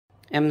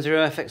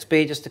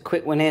M0FXB, just a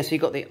quick one here. So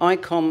you've got the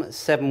ICOM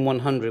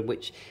 7100,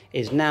 which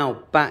is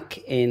now back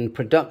in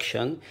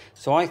production.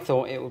 So I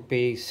thought it would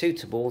be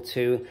suitable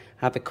to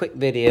have a quick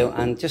video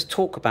and just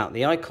talk about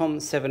the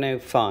ICOM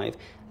 705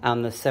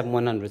 and the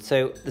 7100.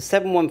 So the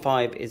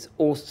 705 is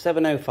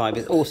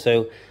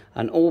also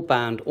an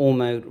all-band,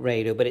 all-mode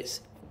radio, but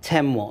it's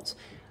 10 watts.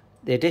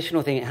 The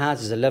additional thing it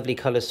has is a lovely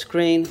color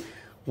screen,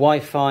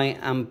 Wi-Fi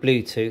and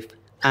Bluetooth,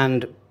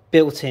 and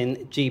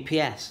built-in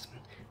GPS.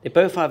 They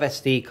both have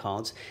SD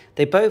cards.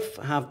 They both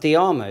have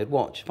DR mode.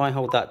 Watch, if I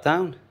hold that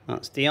down,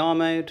 that's DR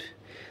mode.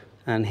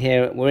 And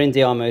here, we're in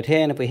DR mode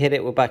here, and if we hit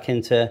it, we're back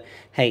into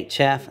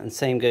HF, and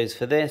same goes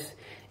for this.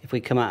 If we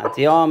come out of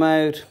DR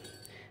mode,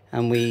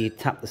 and we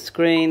tap the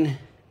screen,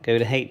 go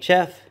to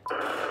HF,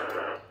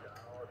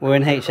 we're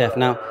in HF.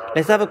 Now,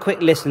 let's have a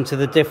quick listen to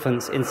the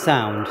difference in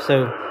sound.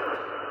 So,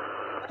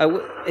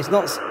 it's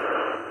not...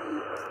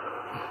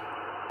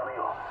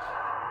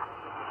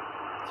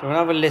 So we'll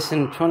have a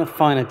listen, trying to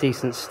find a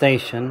decent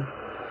station.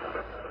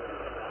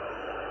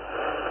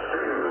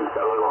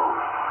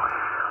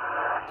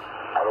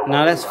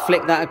 Now let's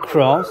flick that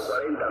across.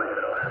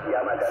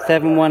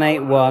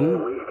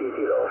 7181.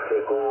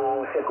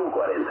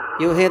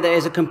 You'll hear there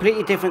is a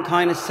completely different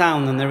kind of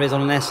sound than there is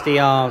on an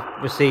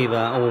SDR receiver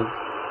or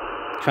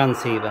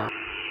transceiver.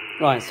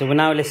 Right, so we're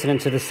now listening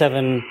to the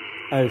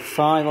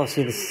 705.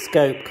 Obviously the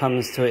scope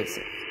comes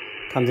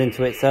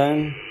into its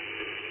own.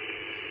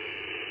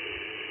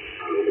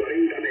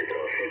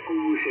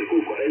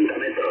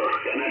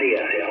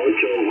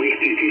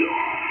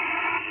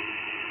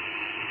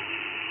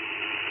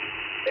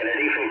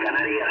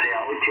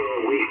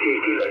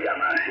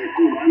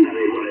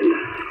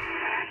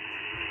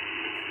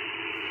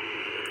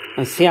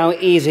 And see how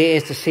easy it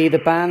is to see the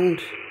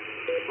band?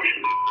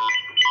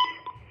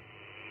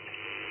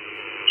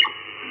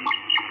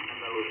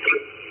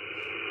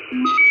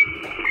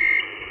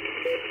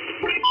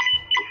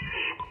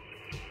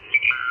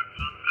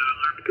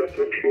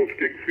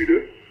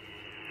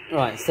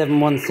 Right,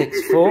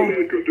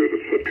 7164.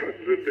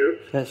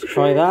 Let's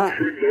try that.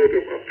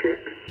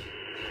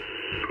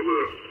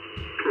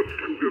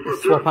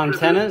 Let's swap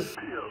antennas.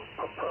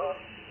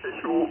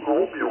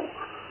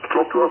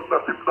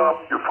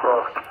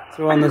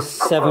 So we're on the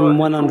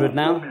 7100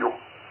 now.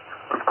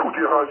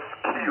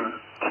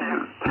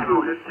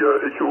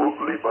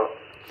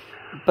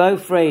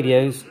 Both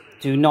radios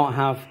do not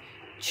have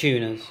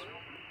tuners.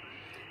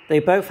 They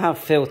both have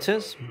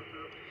filters.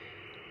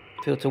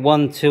 Filter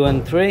 1, 2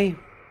 and 3.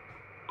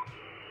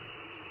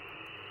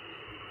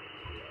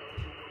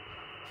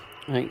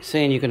 Like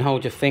seeing, you can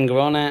hold your finger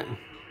on it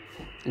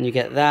and you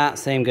get that.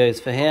 Same goes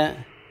for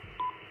here.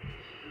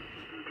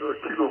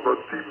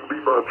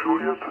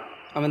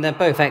 I mean, they're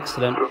both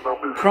excellent.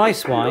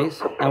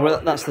 Price-wise,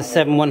 that's the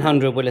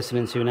 7100 we're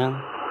listening to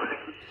now.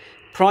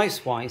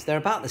 Price-wise, they're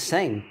about the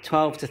same,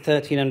 £1,200 to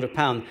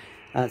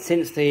 £1,300.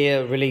 Since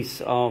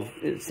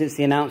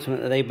the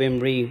announcement that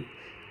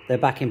they're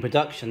back in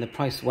production, the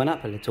price went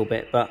up a little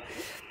bit. But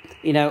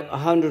you know,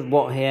 100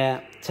 watt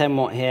here, 10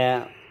 watt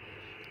here.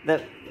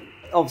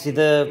 Obviously,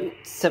 the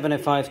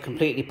 705 is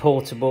completely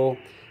portable.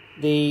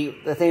 The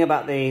thing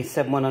about the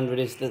 7100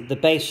 is that the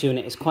base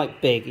unit is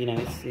quite big. You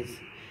know,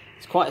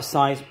 it's quite a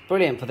size,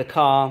 brilliant for the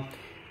car,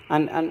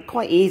 and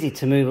quite easy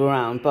to move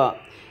around,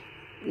 but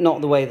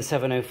not the way the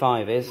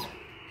 705 is.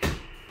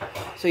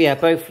 So yeah,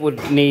 both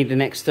would need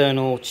an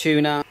external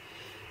tuner.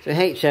 So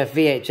HF,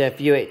 VHF,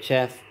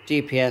 UHF,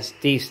 GPS,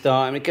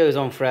 D-Star, and it goes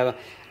on forever.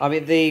 I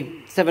mean, the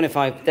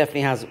 705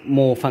 definitely has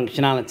more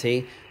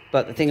functionality,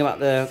 but the thing about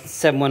the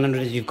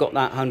 7100 is you've got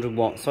that 100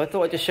 watts. So I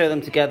thought I'd just show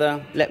them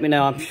together. Let me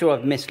know. I'm sure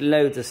I've missed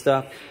loads of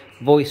stuff.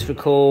 Voice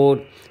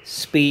record,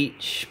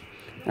 speech,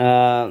 you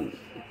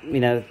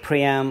know,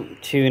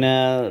 preamp,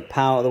 tuner,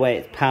 power, the way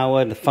it's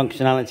powered, the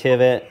functionality of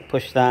it.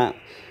 Push that.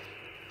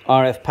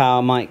 RF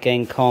power, mic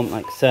gain, comp,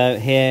 like so.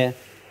 Here,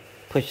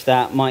 push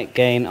that, mic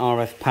gain,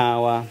 RF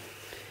power.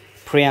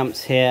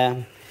 Preamps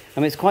here. I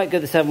mean, it's quite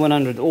good, the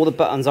 7100. All the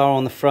buttons are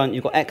on the front.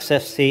 You've got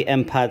XFC,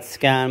 MPAD,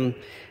 scan.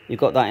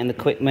 You've got that in the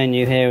quick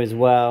menu here as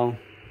well.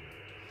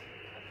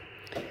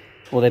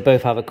 Well, they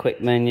both have a quick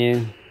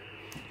menu.